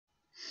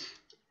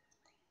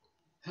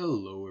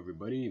Hello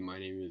everybody, my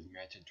name is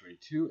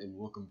Matt1022 and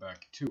welcome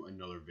back to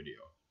another video.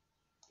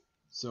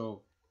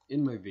 So,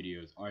 in my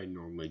videos I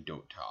normally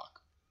don't talk,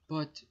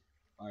 but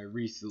I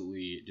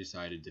recently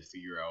decided to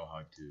figure out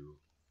how to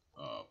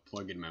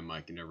plug in my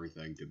mic and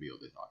everything to be able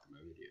to talk in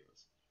my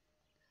videos.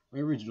 My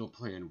original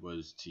plan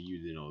was to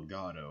use an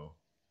Elgato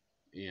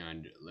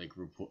and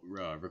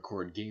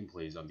record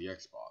gameplays on the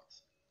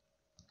Xbox.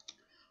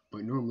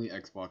 But normally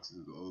Xbox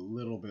is a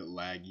little bit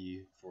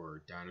laggy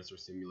for Dinosaur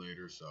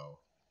Simulator, so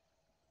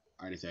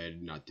I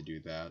decided not to do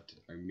that.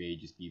 I may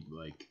just be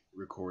like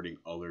recording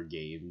other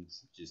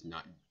games, just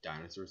not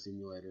Dinosaur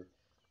Simulator.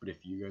 But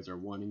if you guys are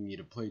wanting me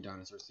to play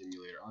Dinosaur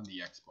Simulator on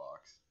the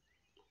Xbox,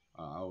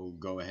 I'll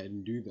go ahead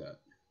and do that.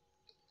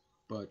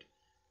 But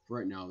for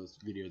right now, this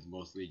video is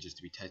mostly just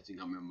to be testing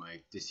out my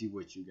mic to see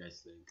what you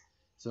guys think.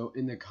 So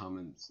in the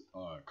comment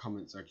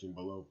section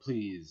below,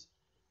 please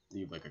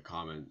leave like a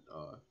comment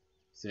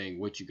saying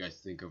what you guys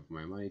think of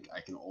my mic.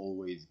 I can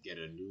always get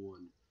a new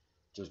one,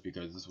 just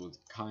because this one's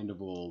kind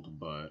of old,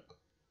 but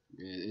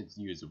it's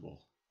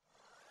usable.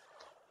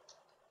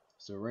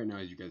 So right now,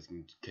 as you guys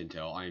can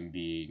tell, I'm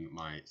being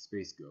my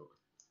space goat.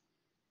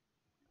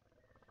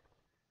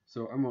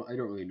 So I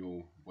don't really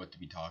know what to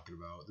be talking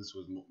about. This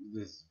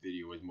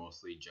video was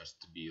mostly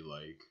just to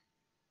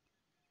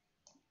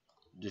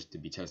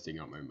be testing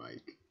out my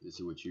mic to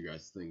see what you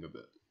guys think of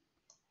it.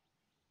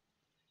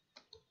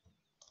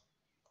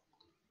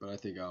 But I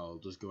think I'll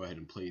just go ahead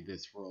and play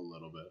this for a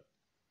little bit.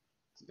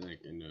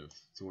 And if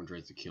someone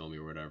tries to kill me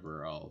or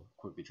whatever, I'll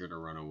quickly try to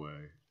run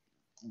away,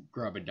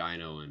 grab a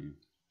dino, and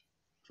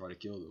try to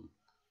kill them.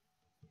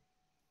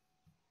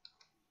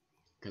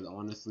 Because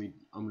honestly,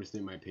 I'm going to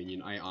state my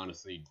opinion, I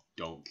honestly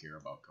don't care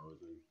about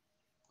coasting.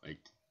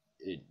 Like,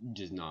 it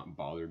does not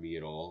bother me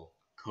at all.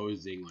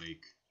 Coasting,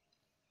 like,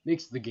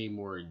 makes the game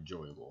more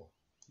enjoyable,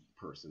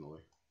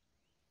 personally.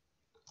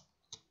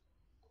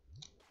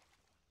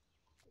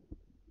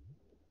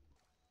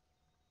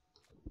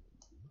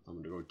 I'm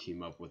going to go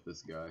team up with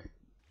this guy.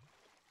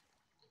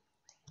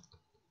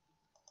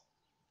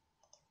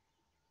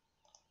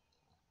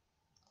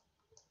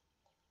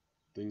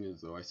 Thing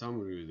is though, I saw him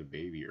when he was a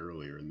baby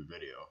earlier in the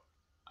video.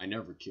 I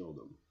never killed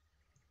him.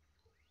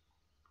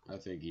 I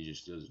think he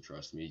just doesn't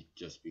trust me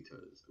just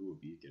because. Ooh, a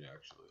beacon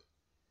actually.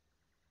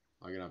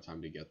 Am I gonna have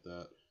time to get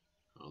that?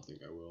 I don't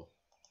think I will.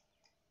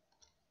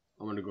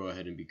 I'm gonna go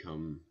ahead and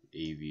become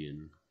AV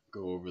and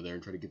go over there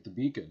and try to get the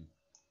beacon.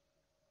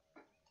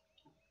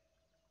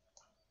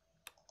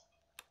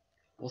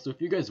 Also,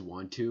 if you guys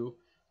want to,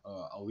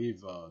 I'll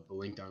leave the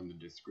link down in the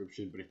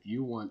description, but if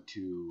you want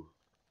to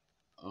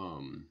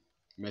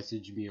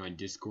message me on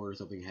Discord or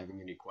something,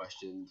 having any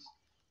questions,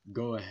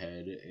 go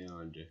ahead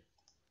and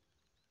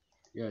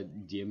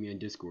DM me on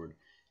Discord.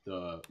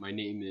 My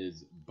name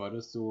is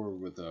Buttasaur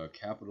with a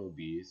capital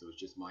B, so it's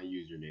just my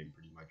username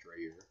pretty much right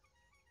here.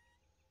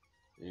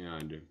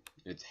 And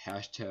it's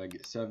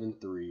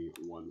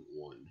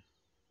 #7311.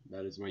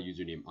 That is my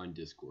username on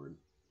Discord.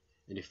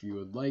 And if you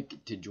would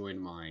like to join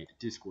my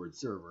Discord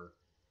server,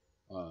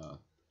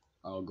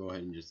 I'll go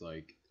ahead and just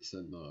like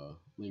send the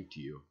link to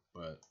you,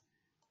 but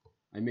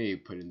I may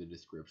put in the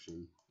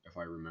description if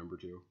I remember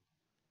to.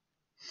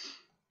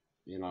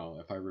 You know,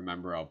 if I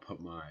remember, I'll put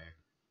my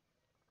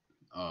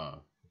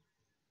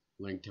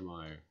link to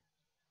my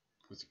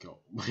what's it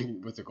called?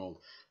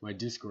 My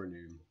Discord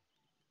name.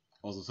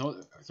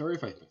 Also, sorry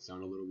if I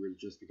sound a little weird,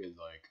 just because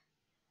like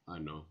I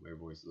don't know, my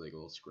voice is like a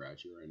little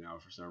scratchy right now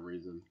for some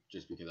reason,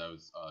 just because I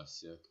was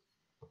sick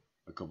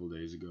a couple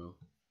days ago,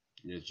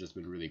 and it's just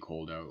been really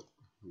cold out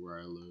where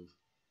I live.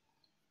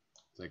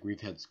 It's like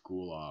we've had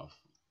school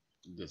off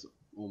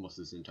almost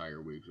this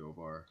entire week so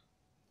far.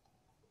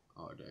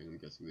 Oh dang, I'm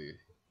guessing they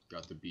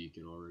got the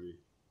beacon already.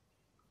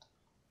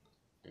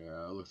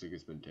 Yeah, it looks like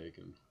it's been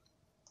taken.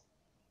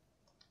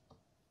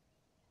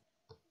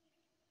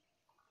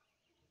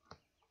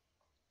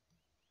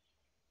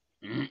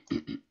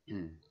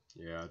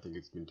 Yeah, I think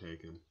it's been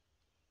taken.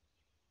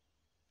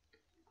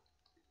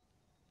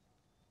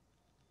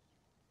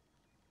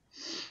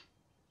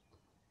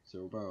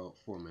 So about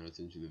 4 minutes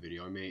into the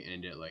video, I may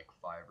end at like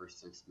 5 or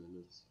 6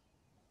 minutes.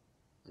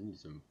 I need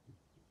some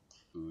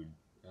food,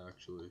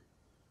 actually.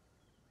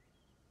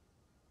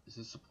 Is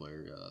this a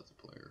player? Yeah, that's a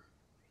player.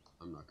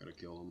 I'm not gonna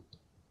kill him.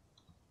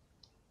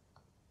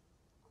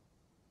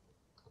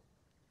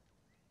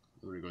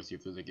 I'm gonna go see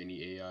if there's like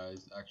any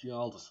AIs. Actually,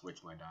 I'll just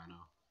switch my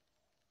dino.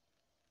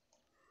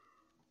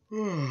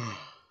 I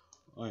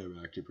am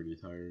actually pretty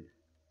tired.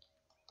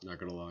 Not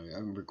gonna lie,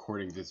 I'm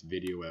recording this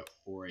video at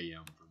 4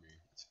 AM for me.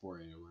 It's 4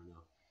 AM right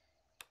now.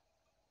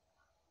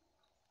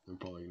 I'm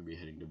probably gonna be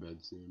heading to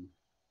bed soon.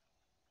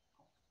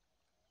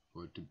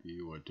 What to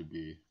be, what to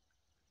be.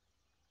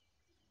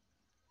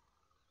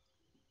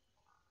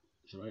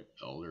 Should I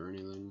elder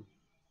anything?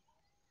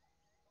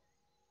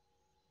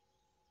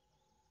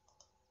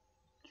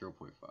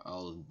 0.5.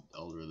 I'll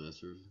elder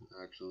this, or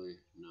actually,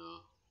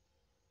 no.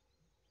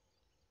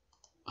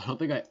 I don't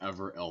think I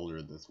ever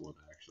eldered this one,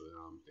 actually,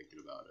 now I'm thinking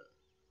about it.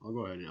 I'll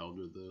go ahead and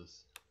elder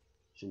this.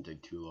 Shouldn't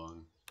take too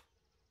long.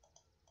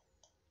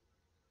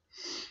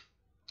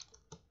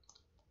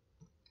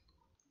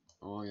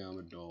 I am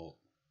adult.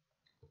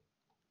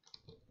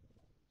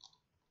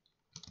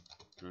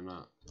 Can I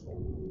not?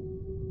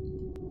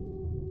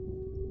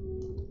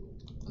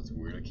 That's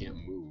weird, I can't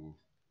move.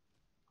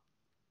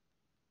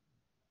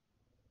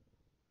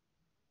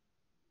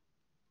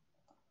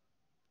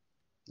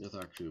 That's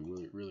actually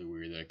really, really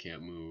weird that I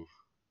can't move.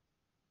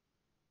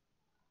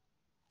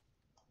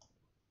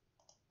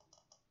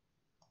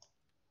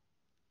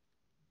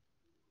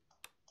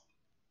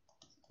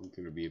 I'm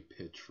gonna be a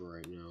pitch for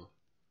right now.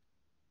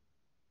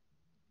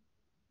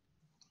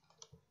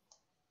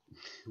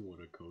 What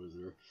a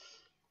cozer.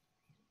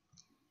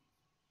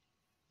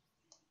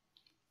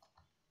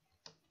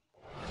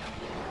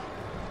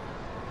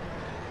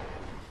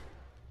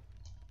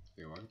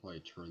 Okay, well, I can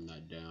probably turn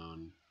that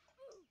down.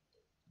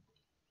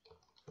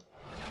 I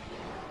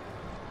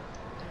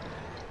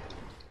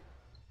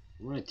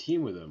want to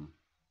team with him.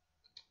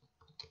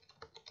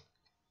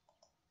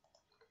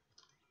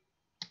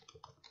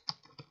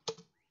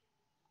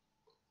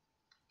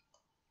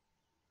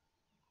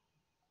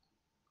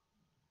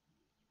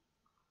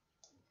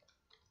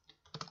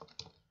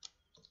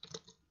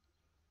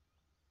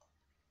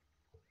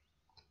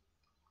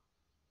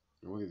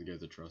 I want these guys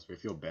to trust me. I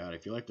feel bad. I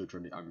feel like they're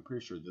trying to. I'm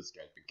pretty sure this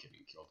guy's been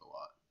getting killed a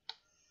lot.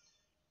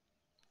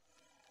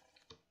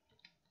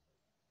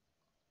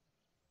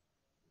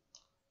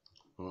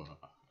 Oh,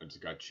 I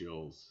just got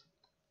chills.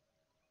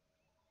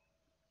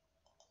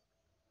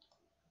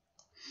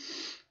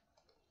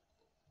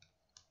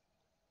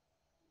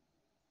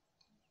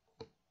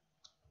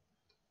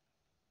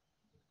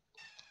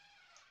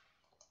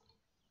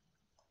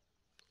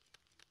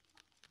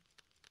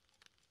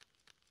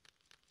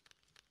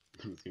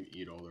 I'm just gonna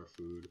eat all their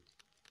food.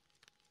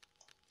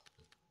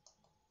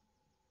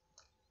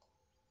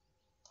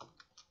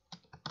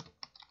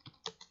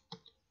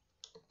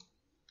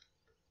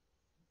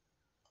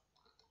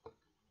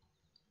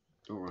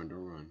 Don't run,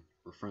 don't run.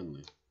 We're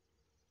friendly.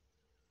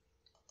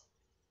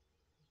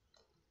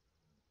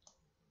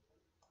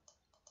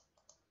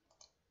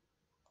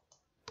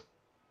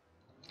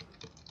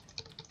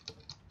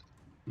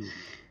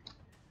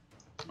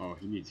 Oh,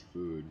 he needs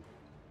food.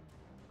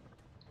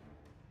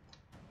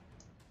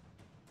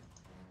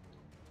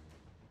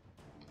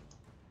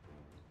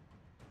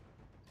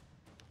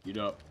 Eat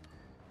up.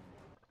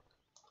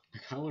 I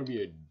kinda wanna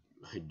be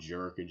a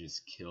jerk and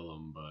just kill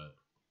him, but...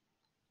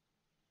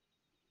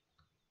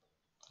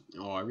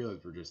 Oh, I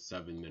realized we're just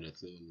 7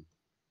 minutes in.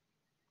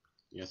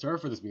 Yeah, sorry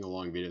for this being a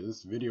long video.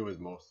 This video is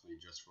mostly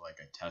just for like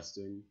a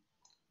testing.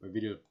 My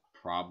video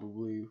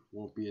probably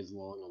won't be as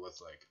long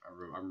unless like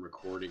I'm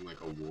recording like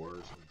a war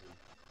or something.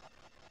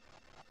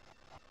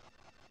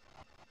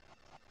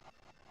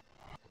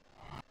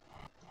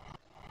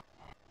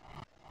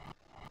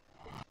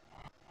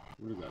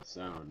 What is that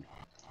sound?